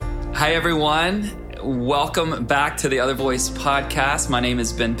Hi, everyone. Welcome back to the Other Voice podcast. My name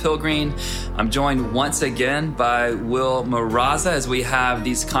is Ben Pilgreen. I'm joined once again by Will Maraza as we have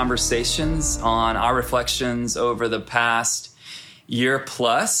these conversations on our reflections over the past year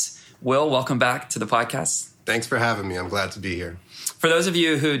plus. Will, welcome back to the podcast. Thanks for having me. I'm glad to be here. For those of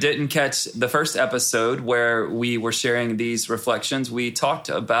you who didn't catch the first episode where we were sharing these reflections, we talked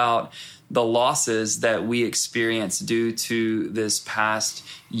about the losses that we experienced due to this past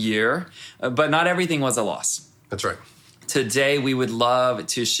year, but not everything was a loss. That's right. Today, we would love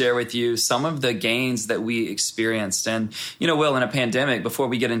to share with you some of the gains that we experienced. And, Will, in a pandemic, before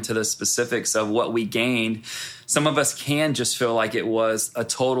we get into the specifics of what we gained, some of us can just feel like it was a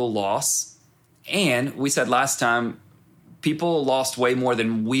total loss. And we said last time, people lost way more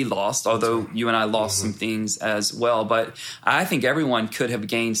than we lost, although you and I lost some things as well. But I think everyone could have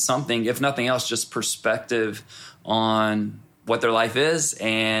gained something, if nothing else, just perspective on what their life is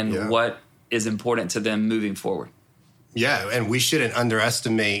and what is important to them moving forward. Yeah, and we shouldn't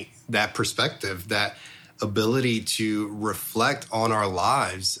underestimate that perspective, that ability to reflect on our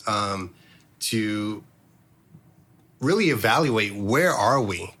lives, to really evaluate where are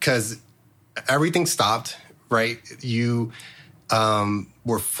we? Because everything stopped. Right? You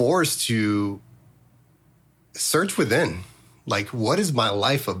were forced to search within. Like, what is my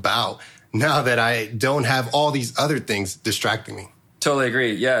life about now that I don't have all these other things distracting me? Totally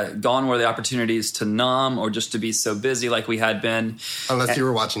agree. Yeah. Gone were the opportunities to numb or just to be so busy like we had been. Unless you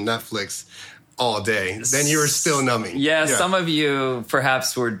were watching Netflix all day, then you were still numbing. Yeah, some of you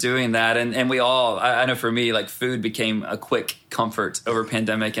perhaps were doing that. And we all, I know for me, like food became a quick comfort over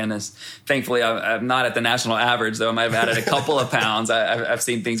pandemic. And thankfully, I'm not at the national average, though I might have added a couple of pounds. I've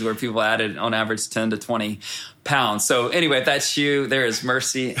seen things where people added on average 10 to 20 pounds. So anyway, if that's you, there is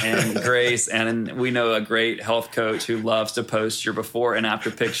mercy and grace. And we know a great health coach who loves to post your before and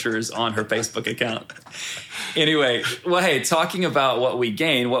after pictures on her Facebook account. Anyway, well, hey, talking about what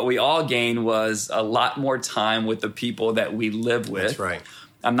we all gained was a lot more time with the people that we live with. That's right.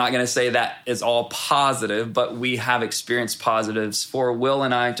 I'm not going to say that is all positive, but we have experienced positives. For Will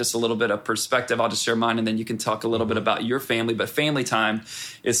and I, just a little bit of perspective. I'll just share mine, and then you can talk a little bit about your family. But family time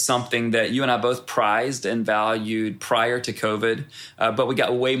is something that you and I both prized and valued prior to COVID, but we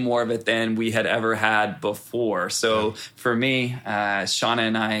got way more of it than we had ever had before. So for me, Shauna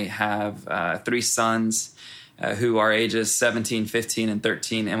and I have 3 sons who are ages 17, 15, and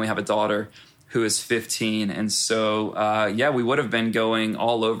 13, and we have a daughter who is 15. And so, we would have been going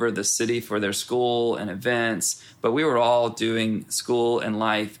all over the city for their school and events, but we were all doing school and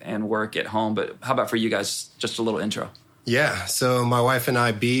life and work at home. But how about for you guys, just a little intro? Yeah. So my wife and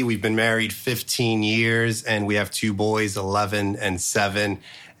I, we've been married 15 years and we have 2 boys, 11 and 7.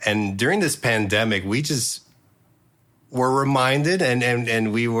 And during this pandemic, we just were reminded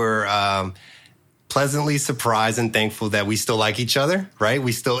and we were, pleasantly surprised and thankful that we still like each other, right?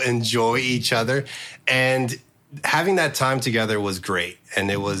 We still enjoy each other. And having that time together was great. And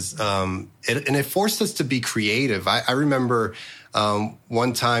it was, it forced us to be creative. I remember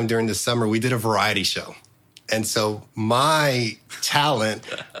one time during the summer, we did a variety show. And so my talent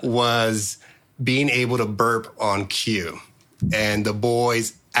was being able to burp on cue. And the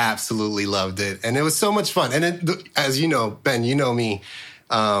boys absolutely loved it. And it was so much fun. And as you know, Ben, you know me,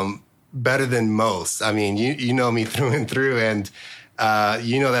 better than most. I mean, you know me through and through, and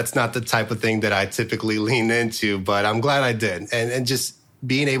that's not the type of thing that I typically lean into, but I'm glad I did. And just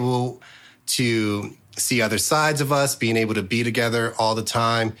being able to see other sides of us, being able to be together all the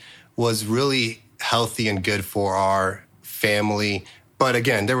time was really healthy and good for our family. But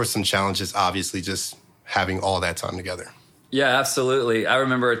again, there were some challenges, obviously, just having all that time together. Yeah, absolutely. I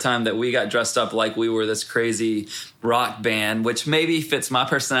remember a time that we got dressed up like we were this crazy rock band, which maybe fits my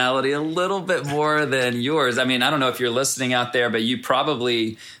personality a little bit more than yours. I mean, I don't know if you're listening out there, but you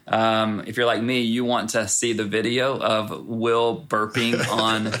probably, if you're like me, you want to see the video of Will burping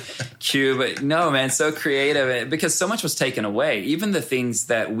on cue. But no, man, so creative because so much was taken away. Even the things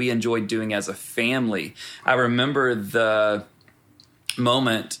that we enjoyed doing as a family. I remember the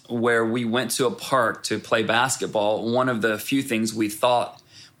moment where we went to a park to play basketball. One of the few things we thought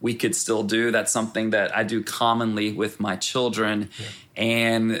we could still do. That's something that I do commonly with my children. Yeah.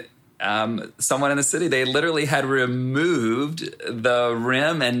 And someone in the city, they literally had removed the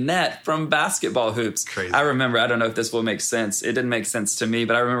rim and net from basketball hoops. Crazy. I remember, I don't know if this will make sense. It didn't make sense to me,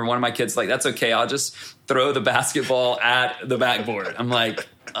 but I remember one of my kids like, that's okay. I'll just throw the basketball at the backboard. I'm like,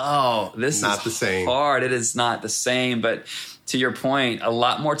 oh, this not is the same. Hard. It is not the same, but to your point, a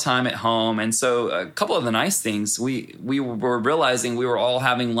lot more time at home. And so a couple of the nice things, we were realizing we were all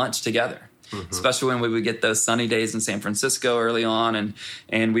having lunch together. especially when we would get those sunny days in San Francisco early on,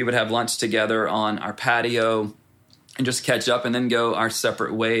 and we would have lunch together on our patio and just catch up and then go our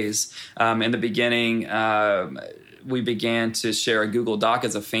separate ways. In the beginning, we began to share a Google Doc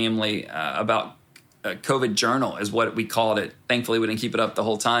as a family about COVID journal is what we called it. Thankfully, we didn't keep it up the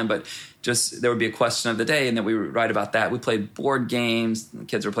whole time, but just there would be a question of the day, and then we would write about that. We played board games. The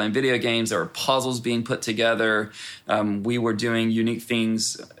kids were playing video games. There were puzzles being put together. We were doing unique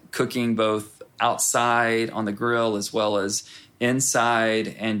things, cooking both outside on the grill as well as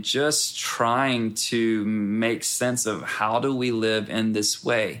inside, and just trying to make sense of how do we live in this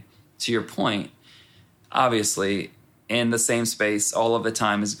way. To your point, obviously, in the same space all of the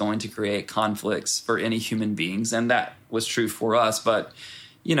time is going to create conflicts for any human beings. And that was true for us. But,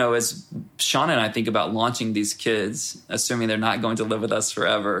 you know, as Sean and I think about launching these kids, assuming they're not going to live with us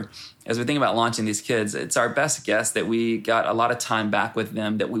forever, as we think about launching these kids, it's our best guess that we got a lot of time back with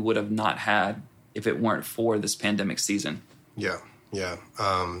them that we would have not had if it weren't for this pandemic season. Yeah.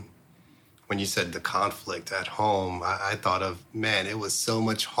 When you said the conflict at home, I thought of, man, it was so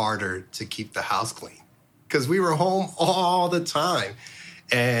much harder to keep the house clean, because we were home all the time.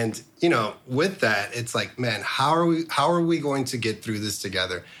 And, you know, with that, it's like, man, how are we going to get through this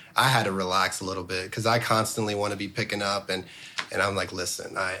together? I had to relax a little bit because I constantly want to be picking up. And I'm like,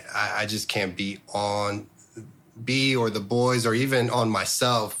 listen, I just can't be on B or the boys or even on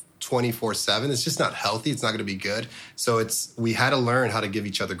myself 24/7. It's just not healthy. It's not going to be good. So we had to learn how to give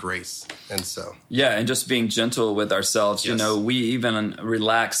each other grace. And so. Yeah. And just being gentle with ourselves. Yes. You know, we even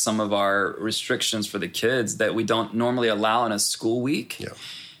relax some of our restrictions for the kids that we don't normally allow in a school week.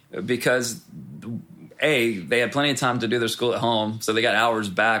 Yeah. Because they had plenty of time to do their school at home. So they got hours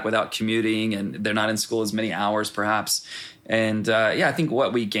back without commuting, and they're not in school as many hours perhaps. And I think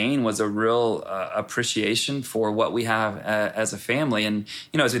what we gained was a real appreciation for what we have as a family. And,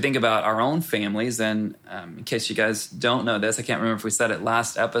 you know, as we think about our own families, and in case you guys don't know this, I can't remember if we said it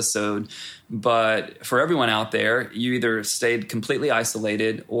last episode, but for everyone out there, you either stayed completely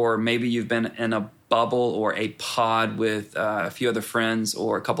isolated, or maybe you've been in a bubble or a pod with a few other friends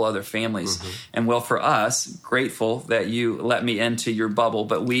or a couple other families. Mm-hmm. And well, for us, grateful that you let me into your bubble,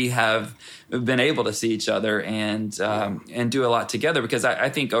 but we have been able to see each other and do a lot together, because I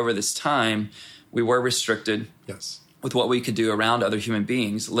think over this time we were restricted. Yes. With what we could do around other human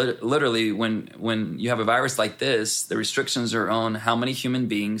beings. Literally, when you have a virus like this, the restrictions are on how many human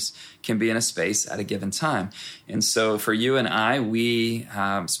beings can be in a space at a given time. And so for you and I, we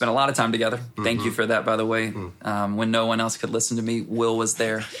spent a lot of time together. Mm-hmm. Thank you for that, by the way. Mm-hmm. When no one else could listen to me, Will was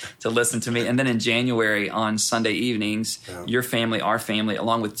there to listen to me. And then in January on Sunday evenings, your family, our family,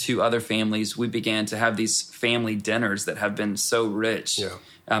 along with two other families, we began to have these family dinners that have been so rich. Yeah.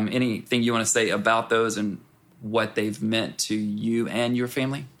 Anything you want to say about those and what they've meant to you and your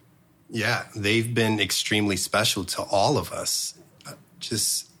family? Yeah, they've been extremely special to all of us.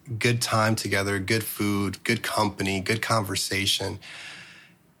 Just good time together, good food, good company, good conversation.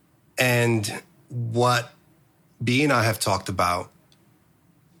 And what B and I have talked about,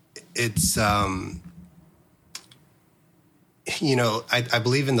 it's, you know, I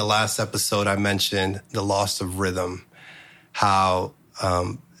believe in the last episode I mentioned the loss of rhythm, how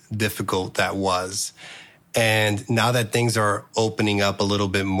difficult that was. And now that things are opening up a little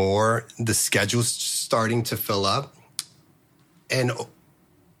bit more, the schedule's starting to fill up. And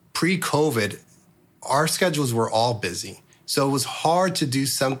pre-COVID, our schedules were all busy. So it was hard to do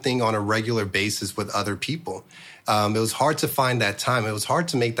something on a regular basis with other people. It was hard to find that time. It was hard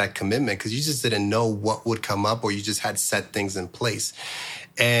to make that commitment because you just didn't know what would come up, or you just had set things in place.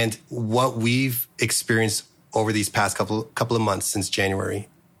 And what we've experienced over these past couple of months since January,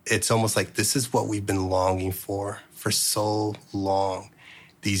 it's almost like this is what we've been longing for so long.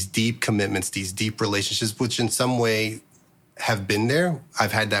 These deep commitments, these deep relationships, which in some way have been there.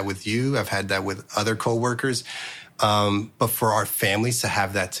 I've had that with you. I've had that with other coworkers. But for our families to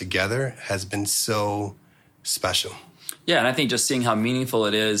have that together has been so special. Yeah, and I think just seeing how meaningful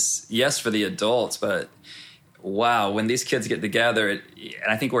it is, yes, for the adults, but wow, when these kids get together, and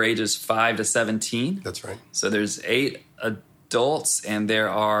I think we're ages 5 to 17. That's right. So there's 8 adults and there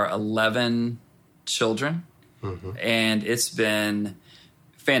are 11 children. Mm-hmm. And it's been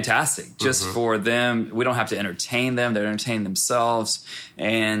fantastic just for them. We don't have to entertain them. They're entertaining themselves.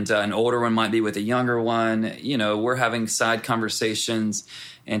 And an older one might be with a younger one. You know, we're having side conversations.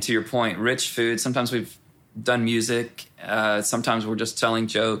 And to your point, rich food. Sometimes we've done music. Sometimes we're just telling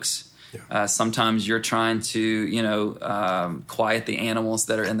jokes. Yeah. Sometimes you're trying to, quiet the animals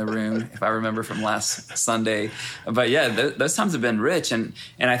that are in the room, if I remember from last Sunday. But yeah, those times have been rich. And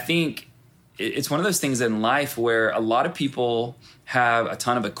I think it's one of those things in life where a lot of people have a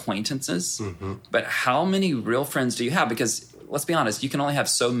ton of acquaintances, but how many real friends do you have? Because let's be honest, you can only have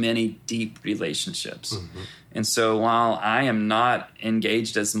so many deep relationships. And so while I am not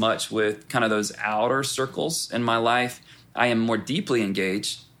engaged as much with kind of those outer circles in my life, I am more deeply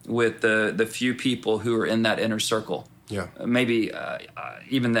engaged with the few people who are in that inner circle. Yeah. Maybe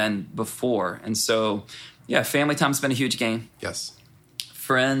even then before. And so, yeah, family time's been a huge gain. Yes.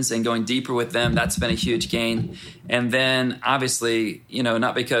 Friends and going deeper with them, that's been a huge gain. And then obviously,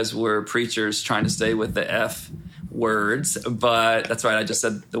 not because we're preachers trying to stay with the F words, but that's right, I just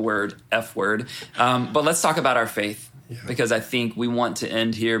said the word F word. But let's talk about our faith, because I think we want to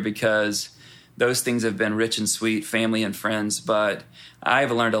end here because those things have been rich and sweet, family and friends, but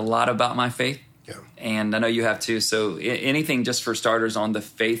I've learned a lot about my faith, and I know you have too. So anything just for starters on the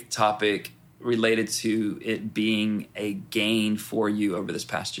faith topic related to it being a gain for you over this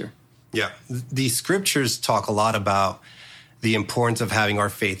past year? Yeah, the scriptures talk a lot about the importance of having our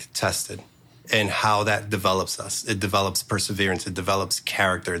faith tested and how that develops us. It develops perseverance, it develops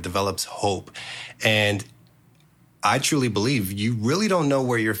character, it develops hope. And I truly believe you really don't know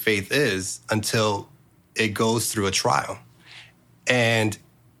where your faith is until it goes through a trial. And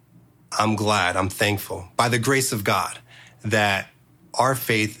I'm glad, I'm thankful, by the grace of God, that our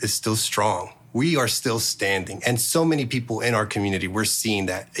faith is still strong. We are still standing. And so many people in our community, we're seeing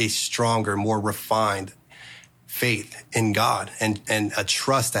that, a stronger, more refined faith in God and a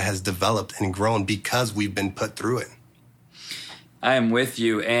trust that has developed and grown because we've been put through it. I am with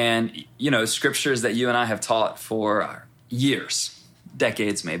you. And, scriptures that you and I have taught for years,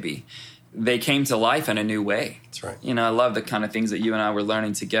 decades maybe, they came to life in a new way. That's right. I love the kind of things that you and I were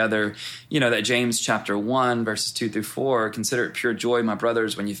learning together. That James chapter 1, verses 2-4, consider it pure joy, my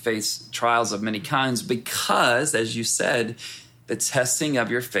brothers, when you face trials of many kinds, because, as you said, the testing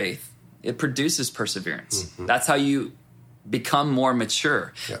of your faith, it produces perseverance. That's how you become more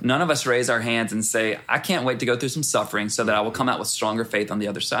mature. Yep. None of us raise our hands and say, I can't wait to go through some suffering so that I will come out with stronger faith on the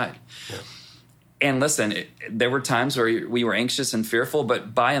other side. Yep. And listen, there were times where we were anxious and fearful,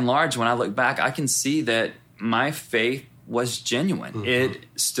 but by and large, when I look back, I can see that my faith was genuine. It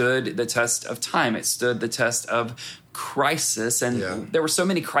stood the test of time. It stood the test of crisis. And there were so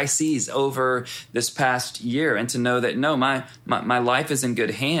many crises over this past year. And to know that, no, my life is in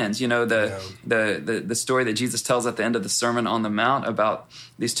good hands. The story that Jesus tells at the end of the Sermon on the Mount about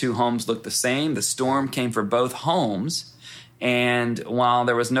these two homes look the same. The storm came for both homes. And while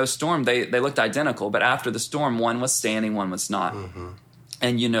there was no storm, they looked identical. But after the storm, one was standing, one was not.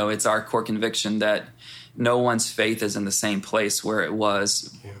 And, it's our core conviction that no one's faith is in the same place where it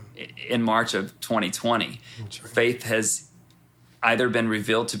was in March of 2020. Right. Faith has either been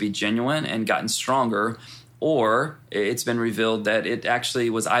revealed to be genuine and gotten stronger, or it's been revealed that it actually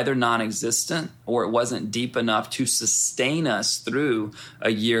was either non-existent or it wasn't deep enough to sustain us through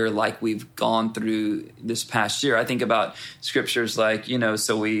a year like we've gone through this past year. I think about scriptures like,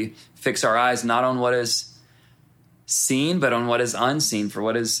 so we fix our eyes not on what is seen, but on what is unseen. For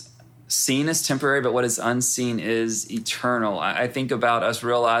what is seen is temporary, but what is unseen is eternal. I think about us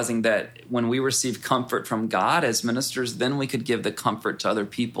realizing that when we receive comfort from God as ministers, then we could give the comfort to other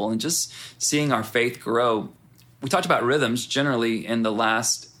people, and just seeing our faith grow. We talked about rhythms generally in the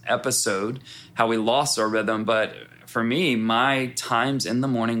last episode, how we lost our rhythm, but for me, my times in the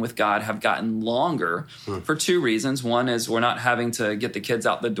morning with God have gotten longer for two reasons. One is we're not having to get the kids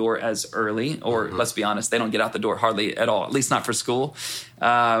out the door as early, or let's be honest, they don't get out the door hardly at all, at least not for school.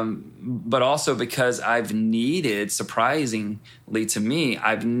 But also because I've needed, surprisingly to me,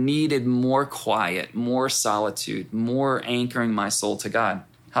 I've needed more quiet, more solitude, more anchoring my soul to God.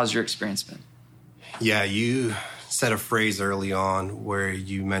 How's your experience been? Yeah, you said a phrase early on where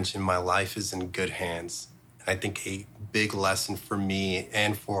you mentioned my life is in good hands. I think a big lesson for me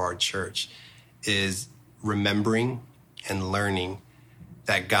and for our church is remembering and learning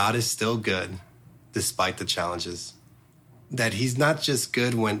that God is still good despite the challenges. That he's not just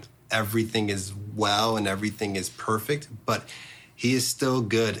good when everything is well and everything is perfect, but he is still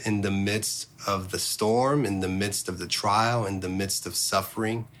good in the midst of the storm, in the midst of the trial, in the midst of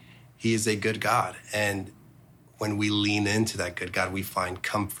suffering. He is a good God. And when we lean into that good God, we find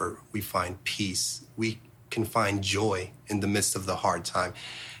comfort, we find peace, we can find joy in the midst of the hard time.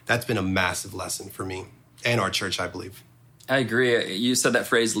 That's been a massive lesson for me and our church, I believe. I agree. You said that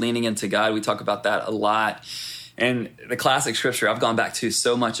phrase, leaning into God. We talk about that a lot. And the classic scripture I've gone back to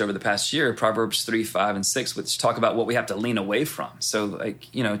so much over the past year, Proverbs 3, 5, and 6, which talk about what we have to lean away from. So,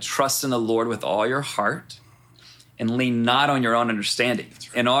 trust in the Lord with all your heart and lean not on your own understanding.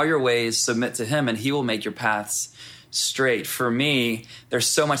 Right. In all your ways, submit to him, and he will make your paths straight. For me, there's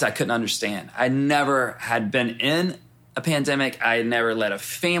so much I couldn't understand. I never had been in a pandemic. I had never led a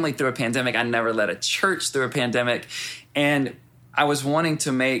family through a pandemic. I never led a church through a pandemic. And I was wanting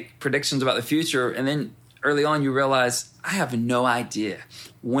to make predictions about the future. And then early on, you realize I have no idea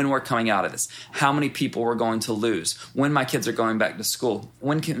when we're coming out of this, how many people we're going to lose, when my kids are going back to school,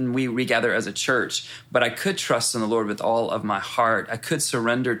 when can we regather as a church. But I could trust in the Lord with all of my heart. I could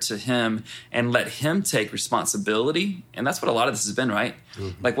surrender to him and let him take responsibility. And that's what a lot of this has been, right?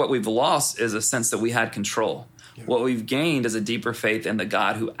 Mm-hmm. Like what we've lost is a sense that we had control. Yeah. What we've gained is a deeper faith in the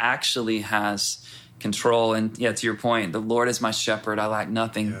God who actually has control. And yeah, to your point, the Lord is my shepherd. I lack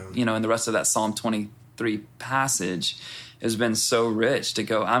nothing. Yeah. And the rest of that Psalm 23 passage has been so rich to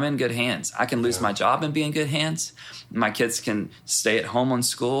go, I'm in good hands. I can lose my job and be in good hands. My kids can stay at home for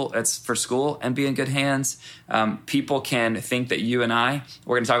school and be in good hands. People can think that you and I,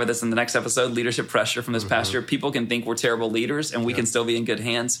 we're going to talk about this in the next episode, leadership pressure from this past year. People can think we're terrible leaders and we can still be in good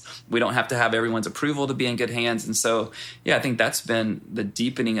hands. We don't have to have everyone's approval to be in good hands. And so, I think that's been the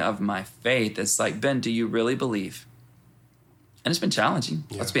deepening of my faith. It's like, Ben, do you really believe? And it's been challenging.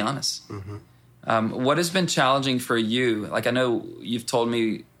 Yeah. Let's be honest. Mm-hmm. What has been challenging for you? Like, I know you've told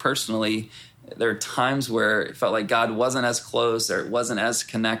me personally, there are times where it felt like God wasn't as close or it wasn't as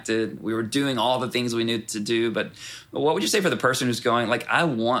connected. We were doing all the things we needed to do. But what would you say for the person who's going, like, I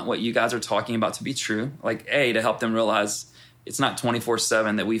want what you guys are talking about to be true? Like, A, to help them realize it's not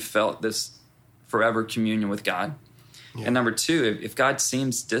 24/7 that we felt this forever communion with God. Yeah. And number two, if God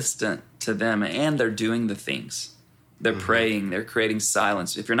seems distant to them and they're doing the things, they're praying, they're creating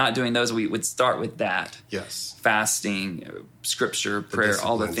silence. If you're not doing those, we would start with that. Yes. Fasting, scripture, prayer,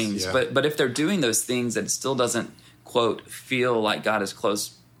 all the things. Yeah. But if they're doing those things that it still doesn't, quote, feel like God is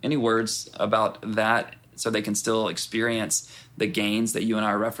close, any words about that so they can still experience the gains that you and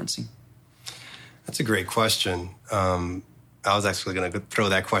I are referencing? That's a great question. I was actually going to throw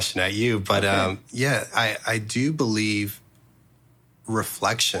that question at you. But I do believe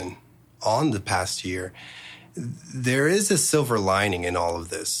reflection on the past year, there is a silver lining in all of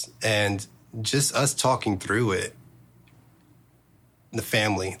this. And just us talking through it, the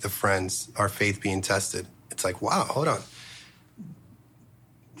family, the friends, our faith being tested, it's like, wow, hold on.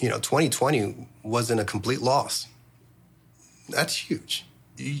 2020 wasn't a complete loss. That's huge.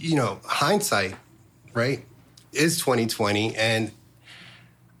 Hindsight, right, is 2020. And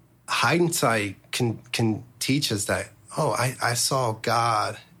hindsight can teach us that, I saw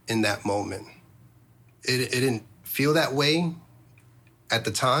God in that moment. It didn't feel that way at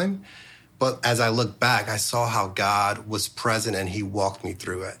the time, but as I look back, I saw how God was present and he walked me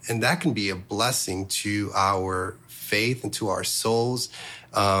through it. And that can be a blessing to our faith and to our souls.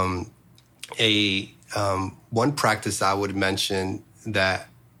 One practice I would mention that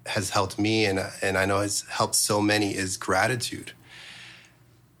has helped me and I know has helped so many is gratitude.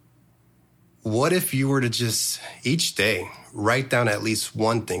 What if you were to just each day write down at least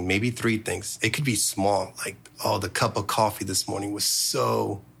one thing, maybe three things? It could be small, like, the cup of coffee this morning was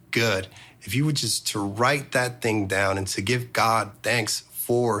so good. If you were just to write that thing down and to give God thanks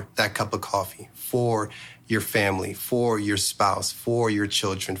for that cup of coffee, for your family, for your spouse, for your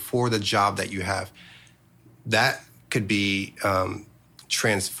children, for the job that you have, that could be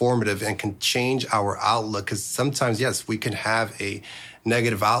transformative and can change our outlook. Because sometimes, yes, we can have a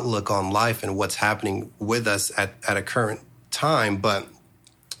negative outlook on life and what's happening with us at a current time, but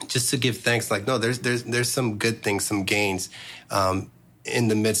just to give thanks, like, no, there's some good things, some gains in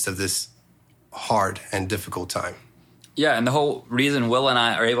the midst of this hard and difficult time. Yeah, and the whole reason Will and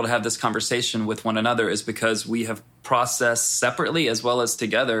I are able to have this conversation with one another is because we have processed separately as well as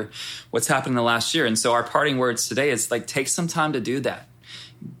together what's happened in the last year. And so our parting words today is like, take some time to do that.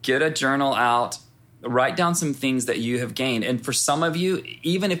 Get a journal out. Write down some things that you have gained. And for some of you,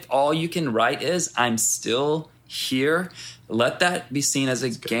 even if all you can write is, I'm still here, let that be seen as a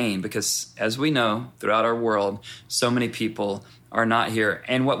gain, because as we know, throughout our world, so many people are not here.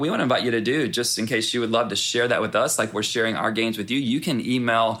 And what we want to invite you to do, just in case you would love to share that with us, like we're sharing our gains with you, you can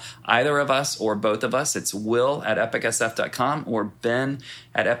email either of us or both of us. It's will@epicsf.com or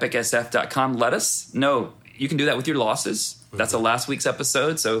ben@epicsf.com. Let us know. You can do that with your losses. That's a last week's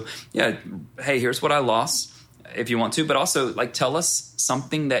episode. So yeah, hey, here's what I lost if you want to, but also like tell us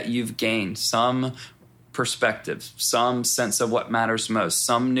something that you've gained, some perspective, some sense of what matters most,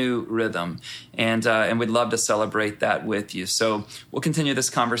 some new rhythm. And we'd love to celebrate that with you. So we'll continue this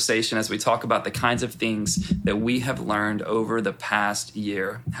conversation as we talk about the kinds of things that we have learned over the past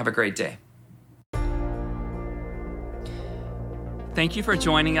year. Have a great day. Thank you for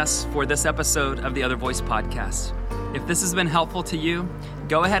joining us for this episode of the Other Voice Podcast. If this has been helpful to you,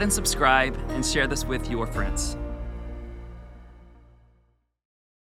 go ahead and subscribe and share this with your friends.